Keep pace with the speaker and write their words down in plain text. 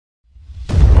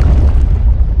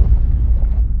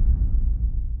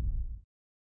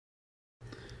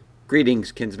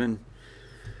Greetings, kinsmen.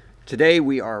 Today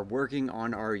we are working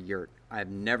on our yurt. I've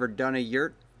never done a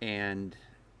yurt and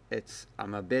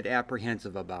I'm a bit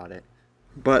apprehensive about it.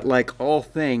 But like all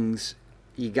things,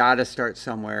 you gotta start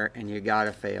somewhere and you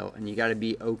gotta fail and you gotta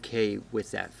be okay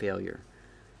with that failure.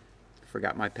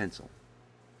 Forgot my pencil.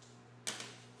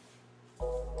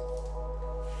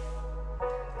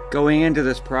 Going into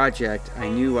this project, I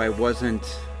knew I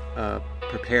wasn't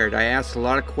prepared. I asked a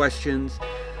lot of questions.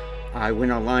 I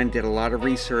went online, did a lot of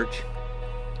research,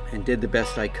 and did the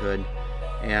best I could.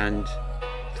 And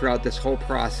throughout this whole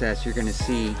process, you're going to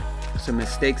see some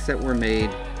mistakes that were made,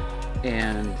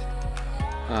 and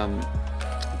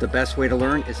the best way to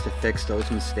learn is to fix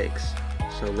those mistakes.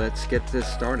 So let's get this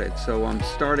started. So I'm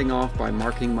starting off by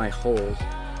marking my holes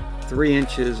 3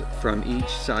 inches from each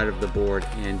side of the board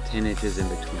and 10 inches in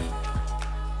between.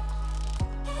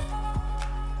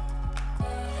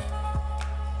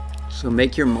 So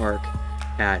make your mark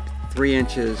at 3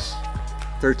 inches,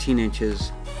 13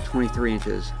 inches, 23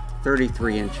 inches,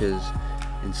 33 inches,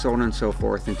 and so on and so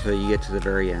forth until you get to the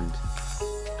very end.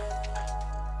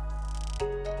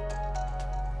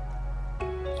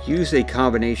 Use a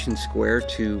combination square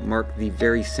to mark the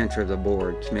very center of the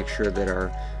board to make sure that our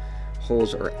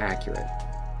holes are accurate.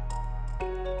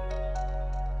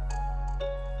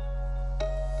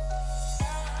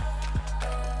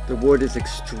 The wood is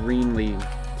extremely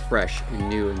fresh and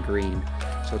new and green,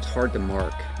 so it's hard to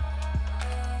mark.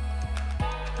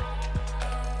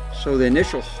 So the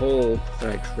initial hole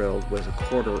that I drilled was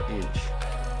 1/4 inch,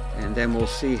 and then we'll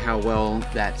see how well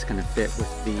that's going to fit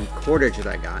with the cordage that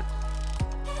I got.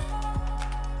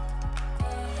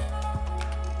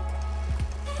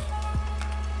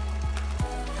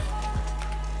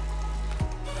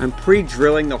 I'm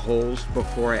pre-drilling the holes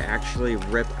before I actually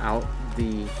rip out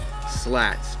the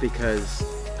slats because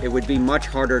it would be much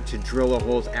harder to drill the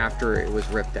holes after it was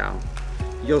ripped out.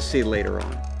 You'll see later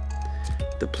on.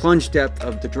 The plunge depth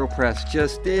of the drill press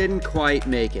just didn't quite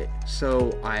make it,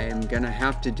 so I am gonna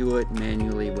have to do it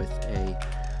manually with a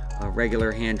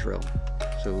regular hand drill.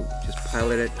 So just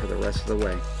pilot it for the rest of the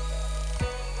way.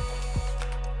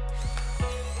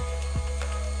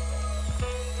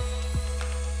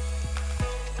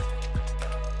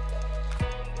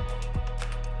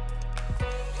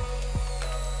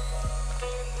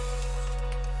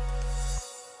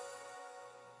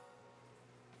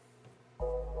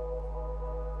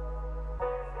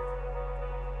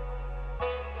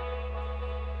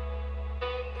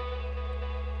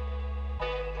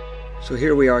 So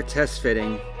here we are test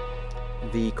fitting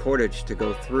the cordage to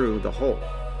go through the hole.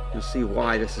 You'll see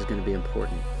why this is going to be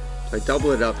important. So I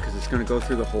double it up because it's going to go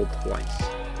through the hole twice.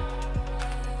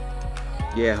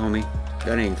 Yeah, homie,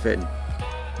 that ain't fitting.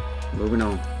 Moving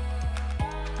on.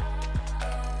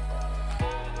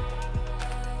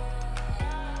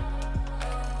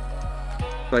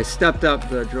 So I stepped up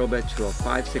the drill bit to a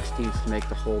 5/16 to make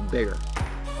the hole bigger.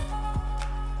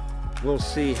 We'll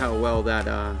see how well that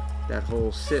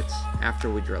hole sits after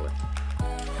we drill it.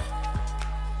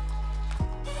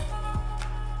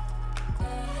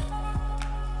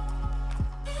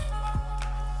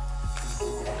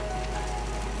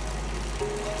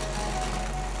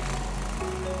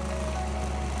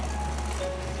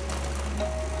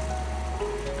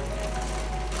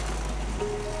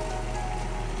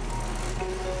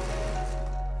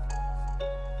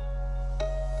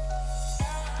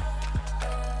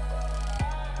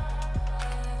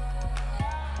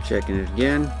 Checking it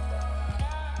again.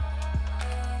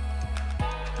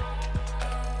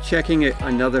 Checking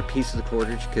another piece of the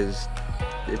cordage because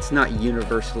it's not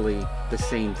universally the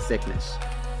same thickness.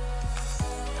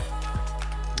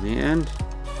 And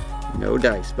no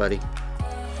dice, buddy.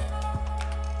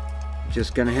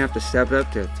 Just gonna have to step it up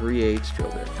to a 3/8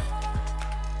 drill bit.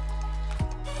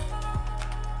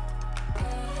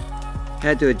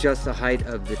 Had to adjust the height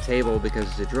of the table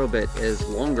because the drill bit is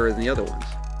longer than the other ones.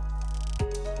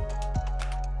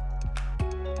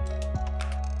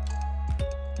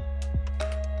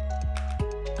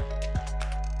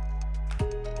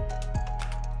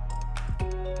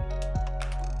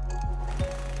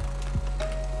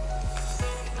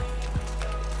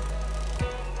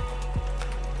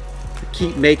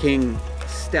 Keep making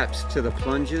steps to the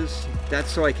plunges.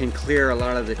 That's so I can clear a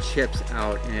lot of the chips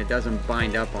out and it doesn't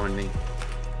bind up on me.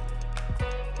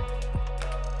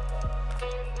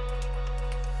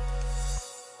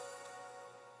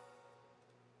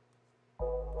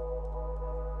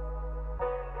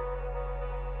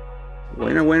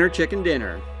 Winner, winner, chicken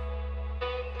dinner.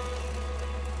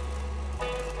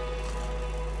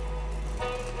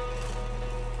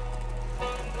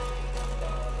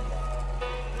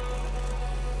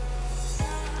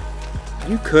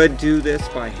 You could do this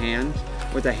by hand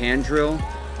with a hand drill,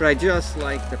 but I just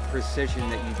like the precision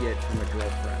that you get from a drill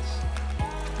press.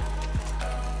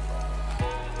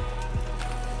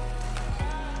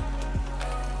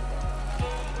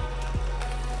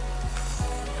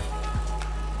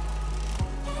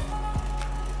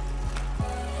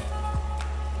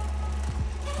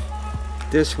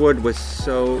 This wood was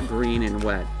so green and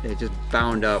wet. It just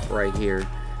bound up right here.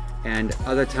 And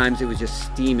other times it was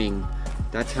just steaming.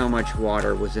 That's how much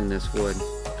water was in this wood.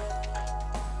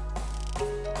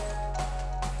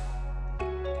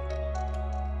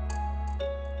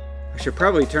 I should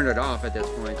probably turn it off at this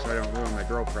point so I don't ruin my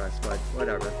drill press, but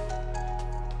whatever.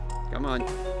 Come on.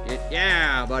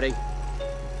 Yeah, buddy.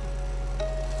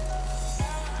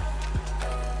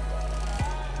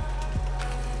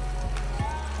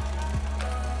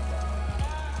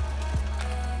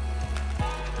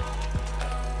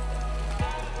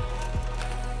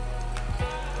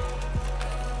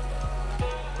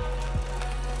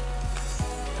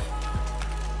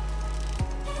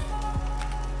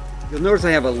 You'll notice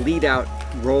I have a lead out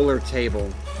roller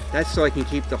table. That's so I can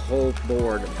keep the whole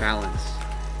board balanced.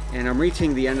 And I'm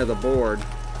reaching the end of the board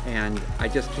and I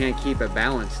just can't keep it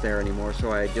balanced there anymore,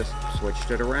 so I just switched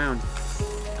it around.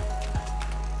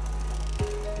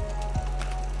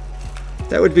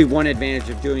 That would be one advantage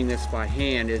of doing this by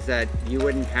hand, is that you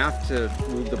wouldn't have to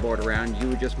move the board around, you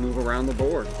would just move around the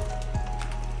board.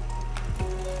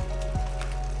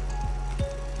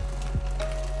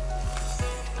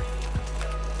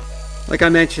 Like I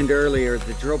mentioned earlier,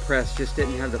 the drill press just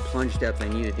didn't have the plunge depth I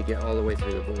needed to get all the way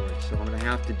through the board, so I'm going to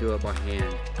have to do it by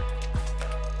hand.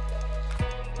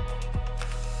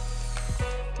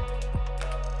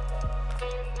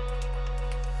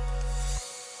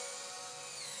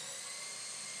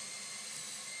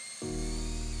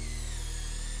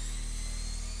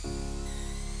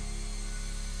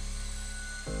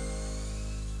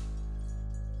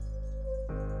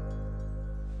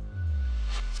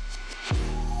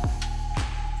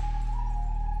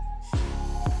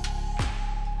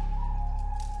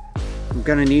 I'm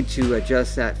going to need to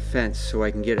adjust that fence so I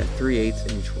can get a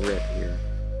 3/8 inch rip here.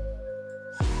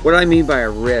 What I mean by a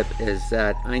rip is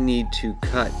that I need to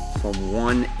cut from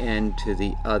one end to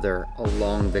the other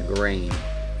along the grain.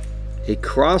 A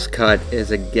cross cut is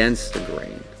against the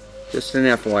grain. Just an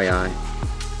FYI.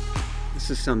 This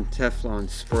is some Teflon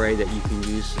spray that you can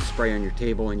use to spray on your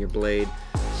table and your blade,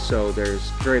 so there's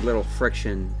very little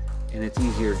friction and it's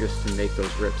easier just to make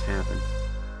those rips happen.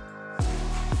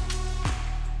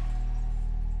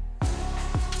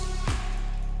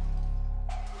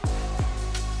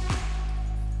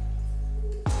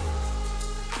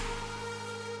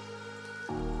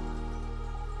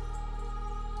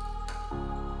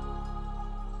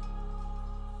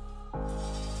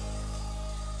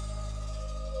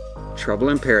 Trouble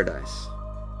in Paradise.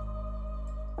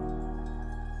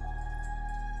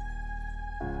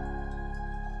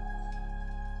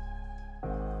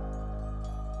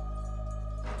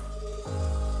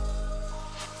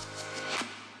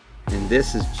 And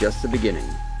this is just the beginning.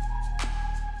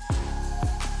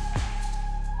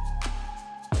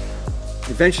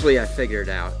 Eventually I figured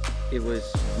it out. It was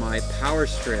my power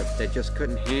strip that just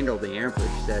couldn't handle the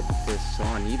amperage that this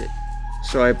saw needed.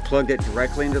 So I plugged it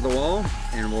directly into the wall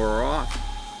and we're off.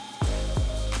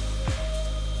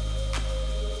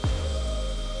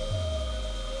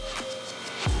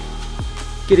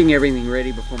 Getting everything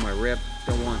ready before my rip.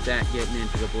 Don't want that getting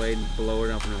into the blade and blow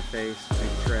it up in my face. Making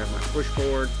sure I have my push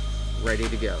board ready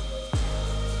to go.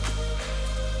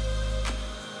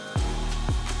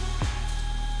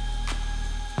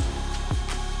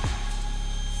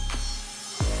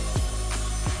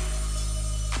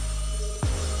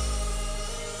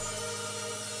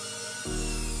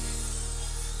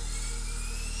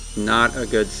 Not a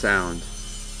good sound.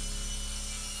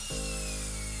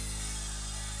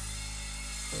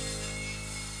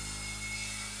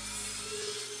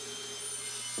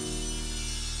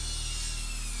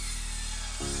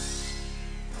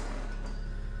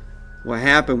 What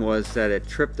happened was that it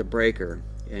tripped the breaker,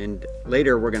 and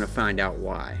later we're going to find out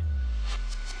why.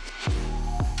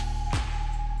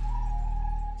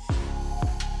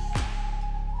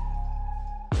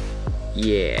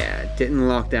 Yeah, didn't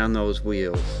lock down those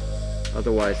wheels.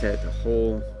 Otherwise, the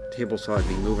whole table saw would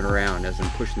be moving around as I'm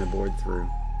pushing the board through.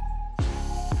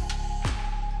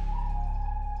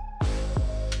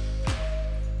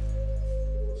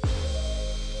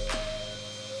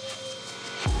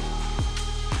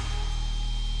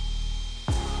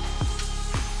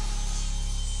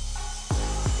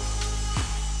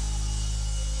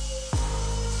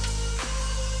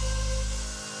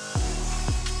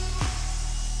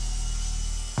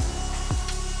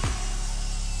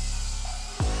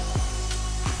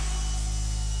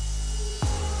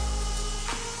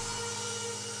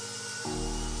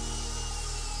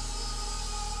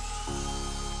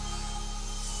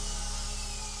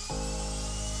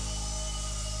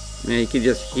 And you can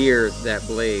just hear that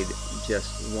blade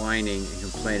just whining and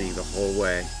complaining the whole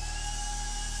way.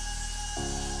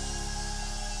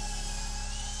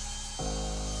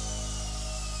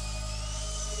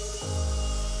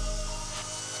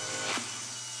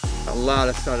 A lot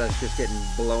of sawdust just getting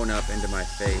blown up into my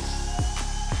face.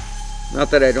 Not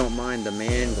that I don't mind the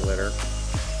man glitter.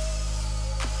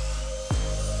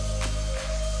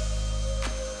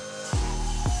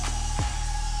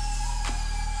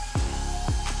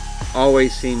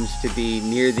 Always seems to be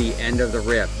near the end of the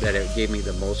rip that it gave me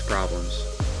the most problems.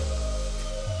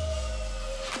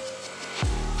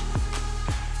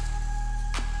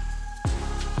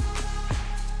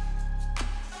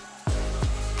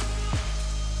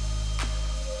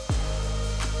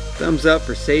 Thumbs up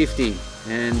for safety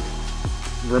and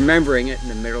remembering it in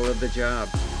the middle of the job.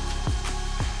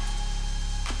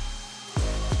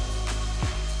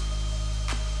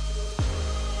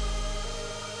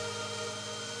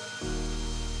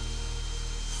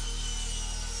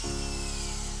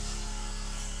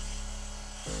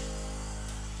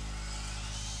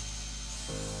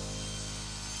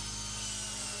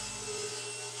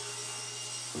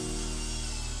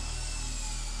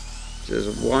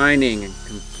 Just whining and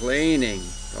complaining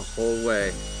the whole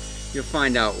way. You'll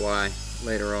find out why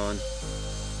later on.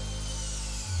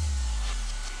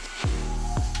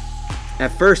 At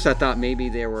first I thought maybe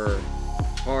there were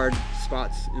hard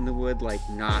spots in the wood like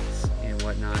knots and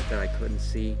whatnot that I couldn't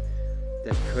see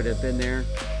that could have been there.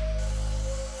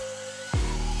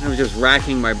 I was just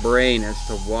racking my brain as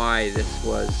to why this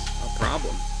was a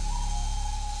problem.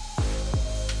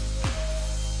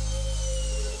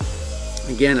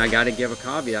 Again, I got to give a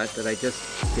caveat that I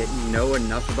just didn't know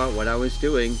enough about what I was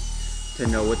doing to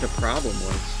know what the problem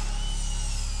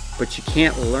was. But you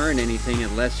can't learn anything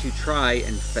unless you try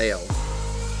and fail.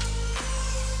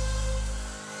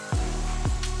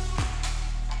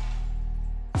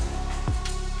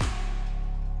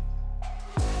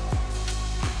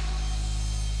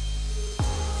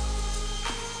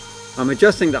 I'm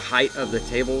adjusting the height of the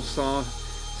table saw,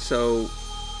 so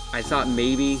I thought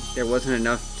maybe there wasn't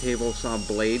enough table saw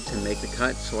blade to make the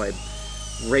cut, so I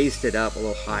raised it up a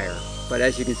little higher. But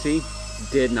as you can see,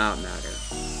 did not matter.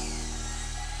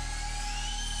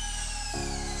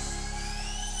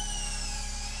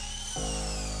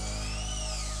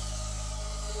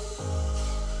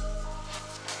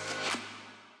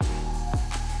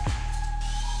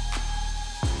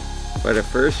 But at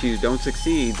first you don't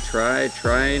succeed,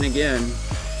 trying again,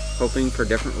 hoping for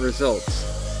different results.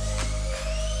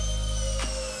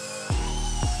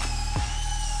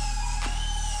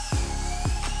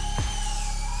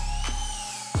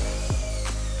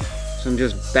 So I'm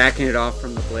just backing it off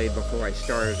from the blade before I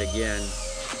start it again,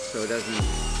 so it doesn't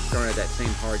start at that same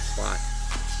hard spot.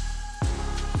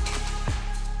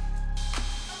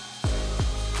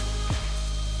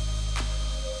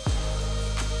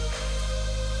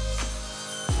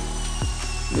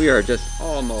 We are just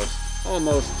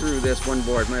almost through this one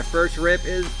board. My first rip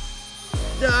is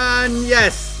done,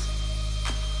 yes!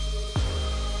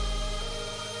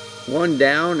 One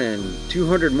down and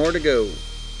 200 more to go.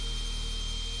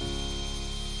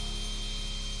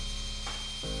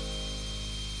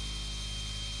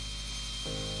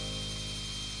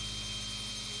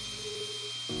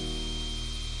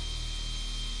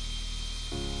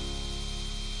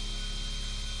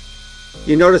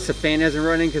 You notice the fan isn't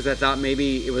running because I thought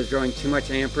maybe it was drawing too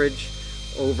much amperage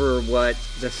over what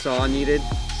the saw needed.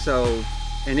 So,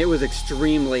 and it was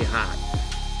extremely hot.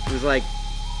 It was like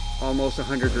almost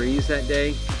 100 degrees that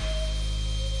day.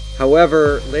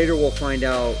 However, later we'll find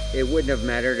out it wouldn't have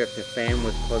mattered if the fan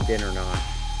was plugged in or not.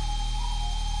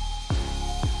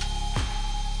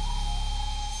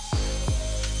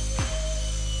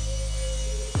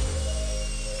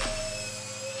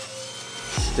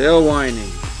 Still whining.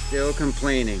 Still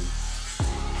complaining,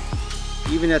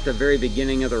 even at the very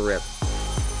beginning of the rip.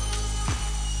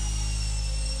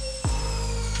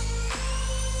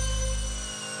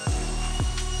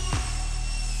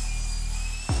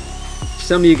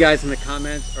 Some of you guys in the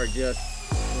comments are just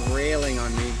railing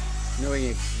on me, knowing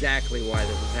exactly why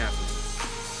this is happening.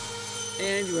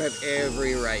 And you have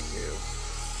every right to.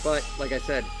 But, like I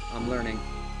said, I'm learning.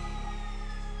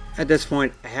 At this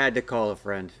point, I had to call a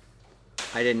friend.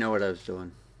 I didn't know what I was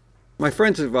doing. My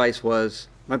friend's advice was,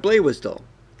 my blade was dull.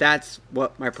 That's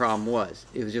what my problem was.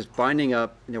 It was just binding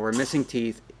up, and there were missing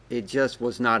teeth. It just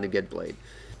was not a good blade.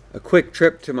 A quick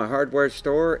trip to my hardware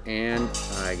store, and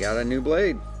I got a new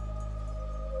blade.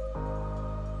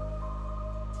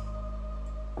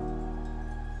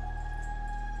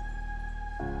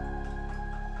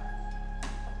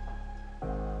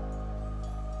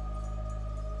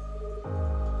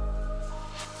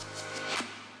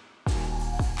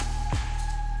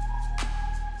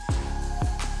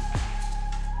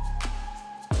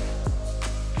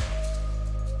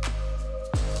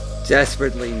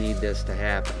 desperately need this to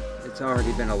happen. It's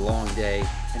already been a long day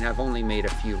and I've only made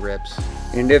a few rips.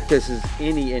 And if this is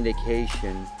any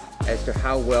indication as to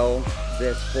how well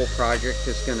this whole project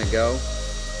is going to go,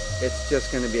 it's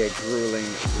just going to be a grueling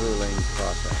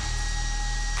process.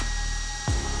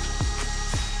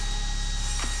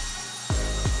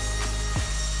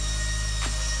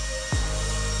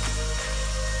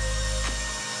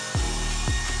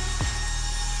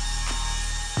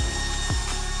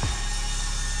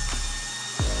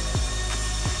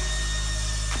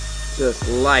 Just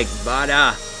like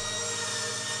butter.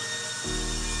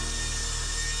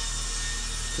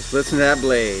 Just listen to that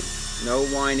blade. No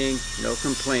whining, no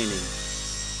complaining.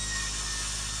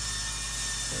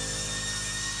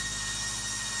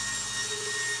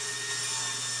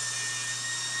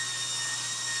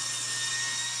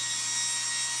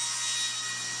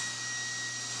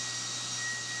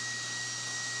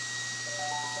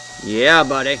 Yeah,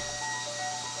 buddy.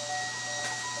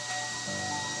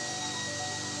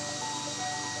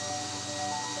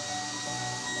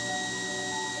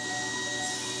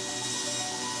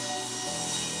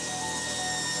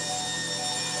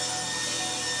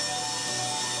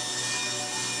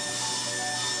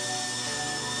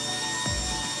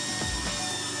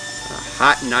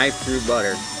 Hot knife through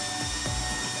butter.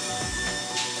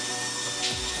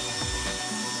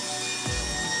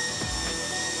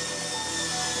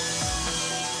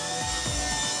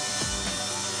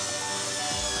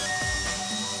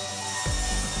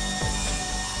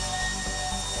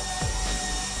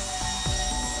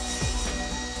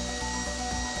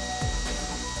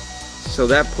 So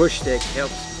that push stick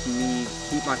helps me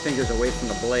keep my fingers away from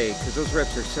the blade because those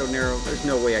rips are so narrow, there's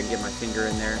no way I can get my finger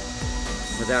in there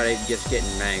without it just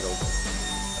getting mangled.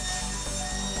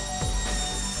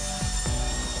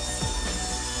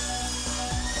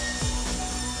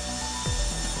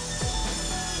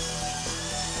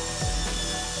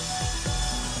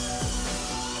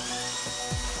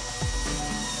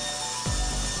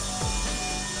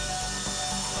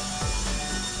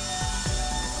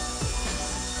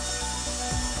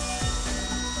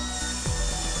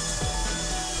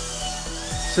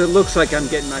 So it looks like I'm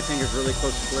getting my fingers really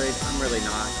close to the blade. I'm really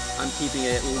not. I'm keeping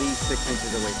it at least 6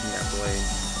 inches away from that blade.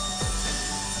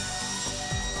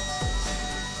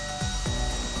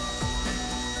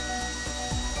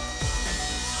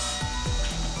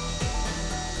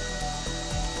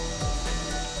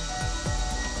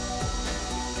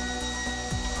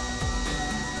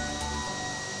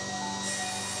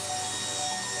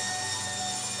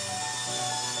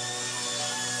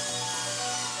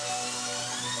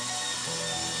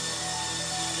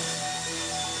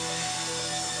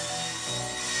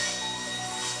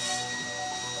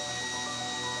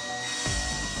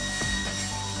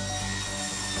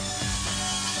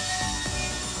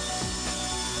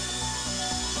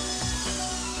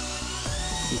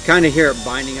 You kind of hear it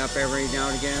binding up every now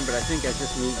and again, but I think that's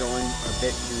just me going a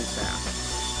bit too fast.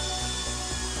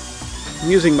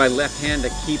 I'm using my left hand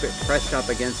to keep it pressed up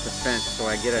against the fence so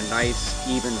I get a nice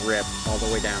even rip all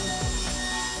the way down.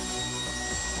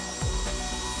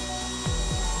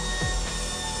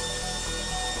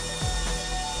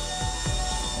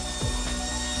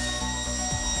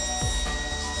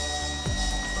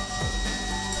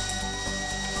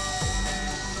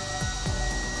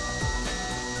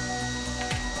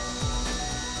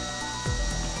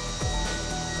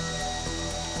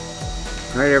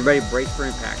 All right, everybody, brace for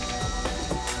impact.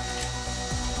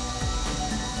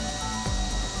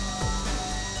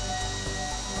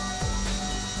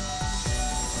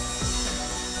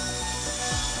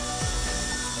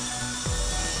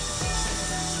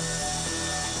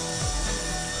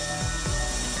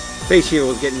 Face shield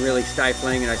was getting really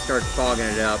stifling and I started fogging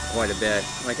it up quite a bit.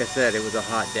 Like I said, it was a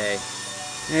hot day.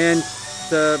 And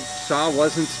the saw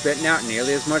wasn't spitting out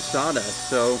nearly as much sawdust,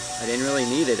 so I didn't really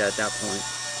need it at that point.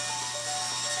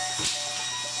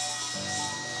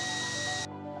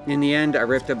 In the end, I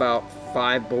ripped about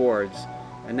 5 boards,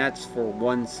 and that's for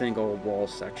one single wall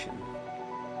section.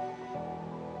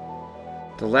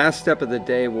 The last step of the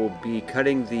day will be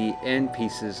cutting the end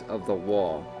pieces of the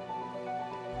wall.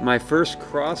 My first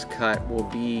cross cut will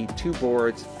be 2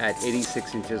 boards at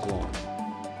 86 inches long.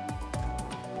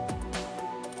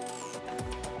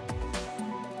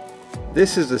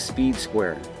 This is a speed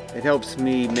square. It helps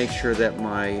me make sure that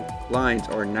my lines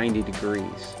are 90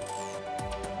 degrees.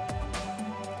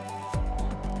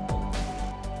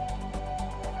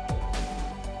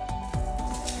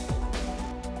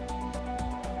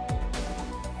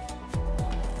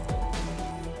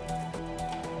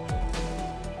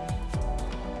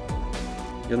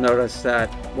 You'll notice that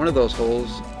one of those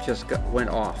holes just went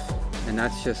off, and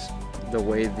that's just the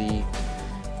way the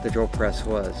the drill press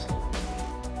was.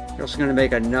 You're also going to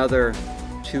make another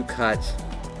 2 cuts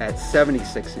at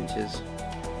 76 inches.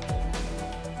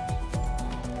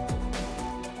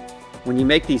 When you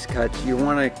make these cuts, you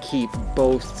want to keep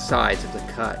both sides of the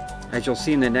cut. As you'll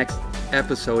see in the next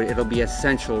episode, it'll be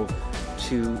essential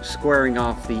to squaring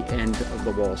off the end of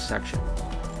the wall section.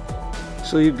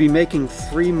 So you'd be making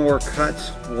 3 more cuts,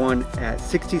 one at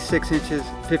 66 inches,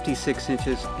 56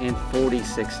 inches, and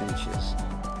 46 inches.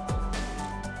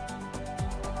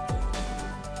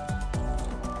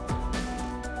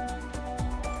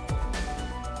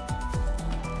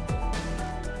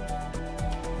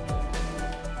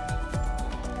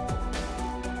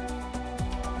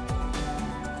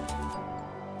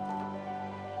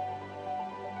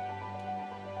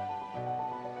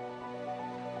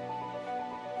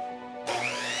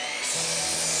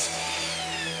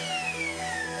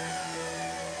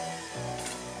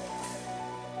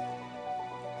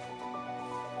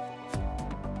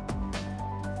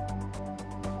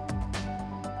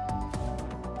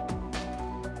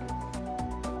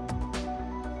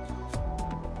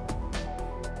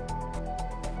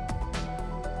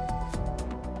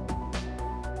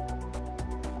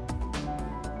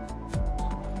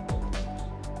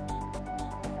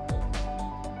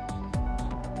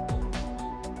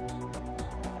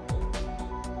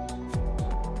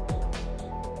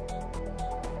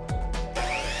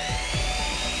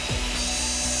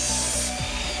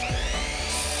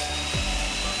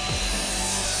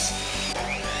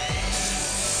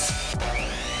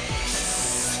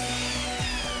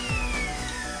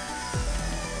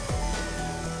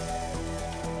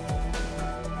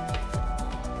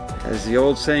 As the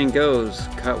old saying goes,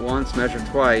 cut once, measure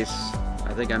twice.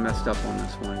 I think I messed up on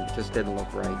this one. It just didn't look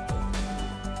right.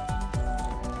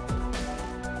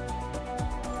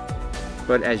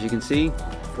 But as you can see,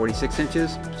 46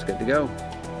 inches, it's good to go.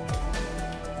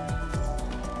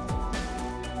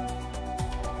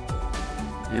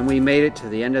 And we made it to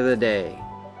the end of the day.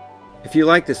 If you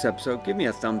like this episode, give me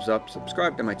a thumbs up,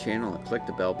 subscribe to my channel, and click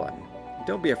the bell button.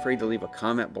 Don't be afraid to leave a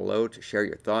comment below to share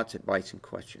your thoughts, advice, and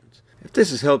questions. If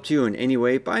this has helped you in any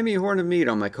way, buy me a horn of meat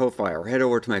on my Ko-Fi or head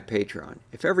over to my Patreon.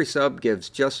 If every sub gives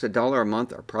just $1 a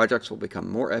month, our projects will become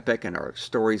more epic and our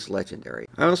stories legendary.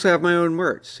 I also have my own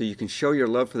merch, so you can show your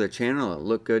love for the channel and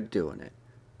look good doing it.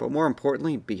 But more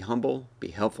importantly, be humble, be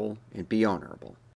helpful, and be honorable.